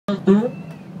do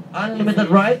unlimited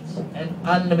rides and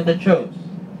unlimited shows.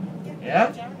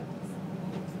 Yeah?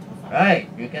 Right.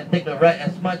 You can take the ride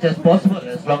as much as possible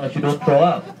as long as you don't throw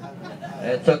up.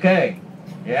 It's okay.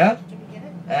 Yeah?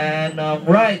 And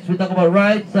rides, we talk about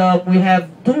rides. We have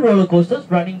 2 roller coasters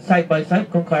running side by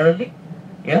side concurrently.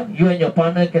 Yeah? You and your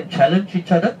partner can challenge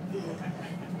each other.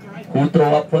 Who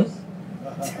throw up first?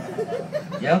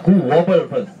 Yeah? Who wobble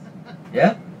first?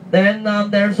 Yeah? Then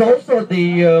there's also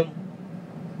the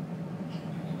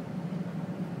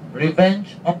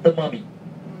Revenge of the Mummy.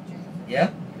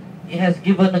 Yeah, it has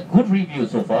given a good review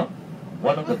so far.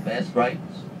 One of the best rides.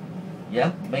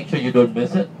 Yeah, make sure you don't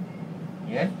miss it.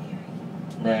 Yeah,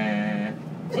 nah.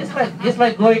 It's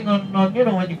like going on you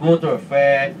know when you go to a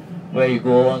fair where you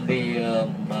go on the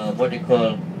what do you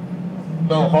call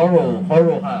no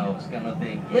horror house kind of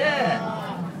thing.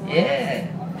 Yeah, yeah,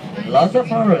 lots of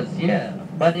horrors. Yeah,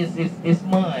 but it's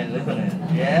mine, isn't it?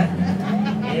 Yeah,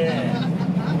 yeah.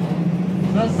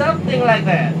 So something like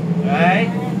that,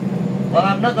 right? Well,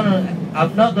 I'm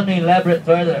not gonna elaborate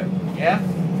further. Yeah,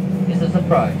 it's a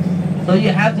surprise. So you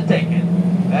have to take it,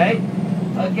 right?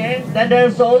 Okay. Then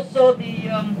there's also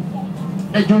the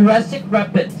Jurassic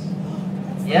Rapids.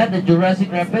 Yeah, the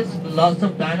Jurassic Rapids, lots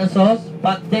of dinosaurs.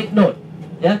 But take note,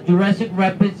 yeah, Jurassic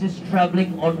Rapids is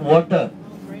traveling on water.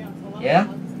 Yeah.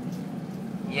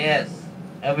 Yes.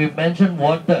 And we mentioned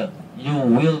water. You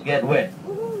will get wet.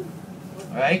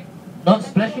 Right? Not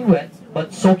splashing wet,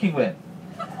 but soaking wet.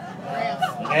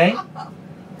 Okay?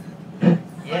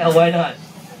 Yeah, why not?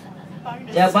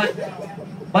 Yeah,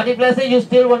 but if let's say you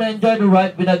still want to enjoy the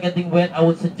ride without getting wet, I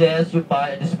would suggest you buy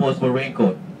a disposable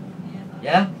raincoat.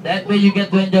 Yeah? That way you get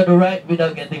to enjoy the ride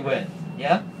without getting wet.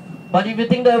 Yeah? But if you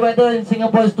think the weather in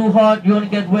Singapore is too hot, you want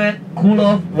to get wet, cool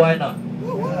off, why not?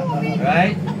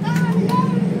 Right?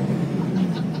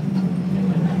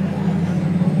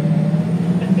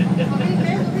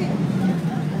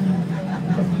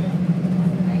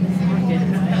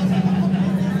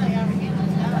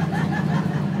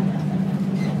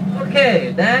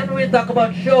 Okay, then we talk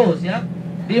about shows, yeah?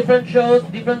 Different shows,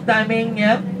 different timing,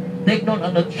 yeah? Take note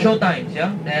on the show times,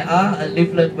 yeah? There are a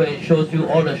leaflet where it shows you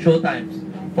all the show times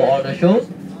for all the shows.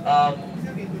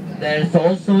 There's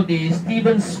also the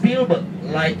Steven Spielberg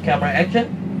light camera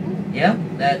action, yeah?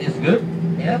 That is good,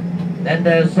 yeah? Then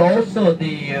there's also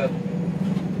the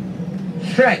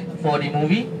Shrek 4D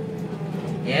movie,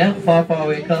 yeah? Far Far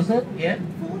Away Castle, yeah?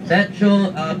 That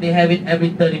show, they have it every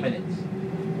 30 minutes.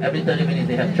 Every 30 minutes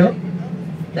they have show.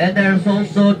 Then there's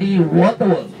also the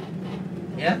Waterworld.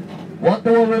 Yeah?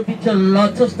 Waterworld will feature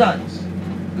lots of stunts,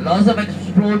 lots of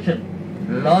explosion,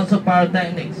 lots of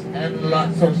pyrotechnics, and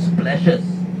lots of splashes.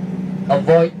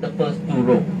 Avoid the first 2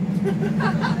 rows.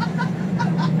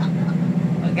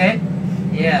 Okay?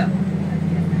 Yeah.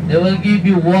 They will give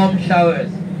you warm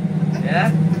showers.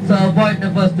 Yeah? So avoid the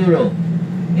first 2 rows.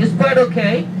 It's quite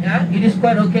okay. Yeah? It is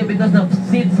quite okay because the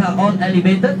seats are all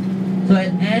elevated. So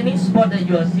at any spot that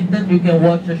you are seated, you can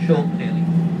watch the show clearly.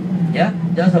 Yeah?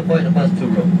 Just avoid the first 2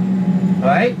 rows.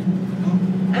 Alright?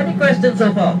 Any questions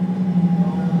so far?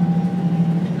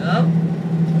 No?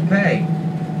 Okay.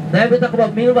 Then we talk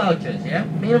about meal vouchers, yeah?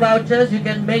 Meal vouchers, you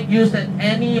can make use at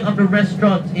any of the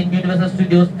restaurants in Universal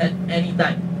Studios at any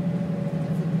time.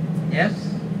 Yes?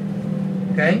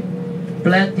 Okay?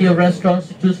 Plenty of restaurants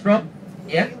to choose from.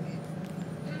 Yeah?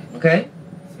 Okay?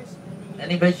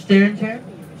 Any vegetarians here?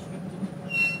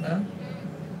 No?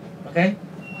 Okay?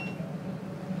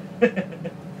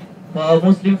 For our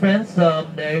Muslim friends,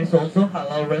 there is also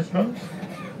halal restaurants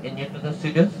in Universal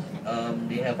Studios.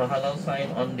 They have a halal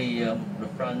sign on the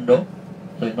front door,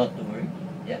 so not to worry.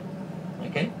 Yeah,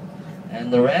 okay.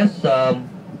 And the rest,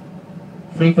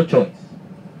 free for choice.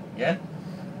 Yeah,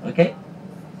 okay.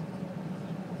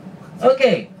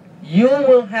 Okay, you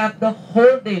will have the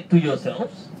whole day to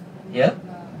yourselves. Yeah,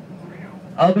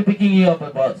 I'll be picking you up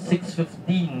about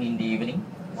 6:15 in the evening,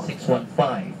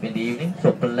 6:15 in the evening.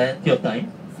 So plenty of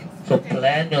time. So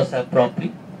plan yourself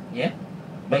properly. Yeah,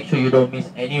 make sure you don't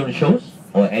miss any of the shows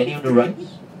or any of the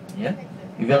rides. Yeah,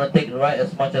 if you want to take the ride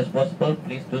as much as possible,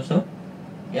 please do so.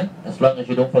 Yeah, as long as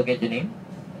you don't forget your name.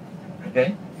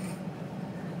 Okay.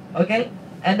 Okay,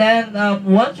 and then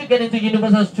once you get into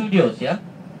Universal Studios, yeah,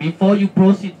 before you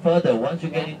proceed further, once you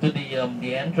get into the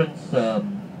entrance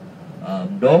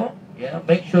door, yeah,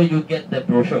 make sure you get the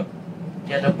brochure.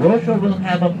 Yeah, the brochure will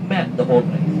have a map the whole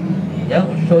place. Yeah,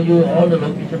 we'll show you all the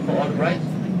locations for all the rides,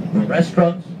 the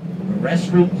restaurants, the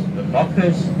restrooms, the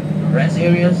lockers, the rest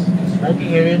areas,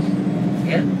 smoking areas.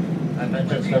 Yeah, I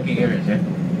mentioned smoking areas. Yeah,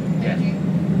 yeah.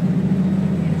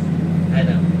 I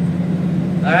know.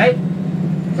 All right.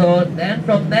 So then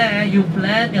from there you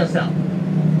plan yourself.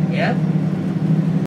 Yeah.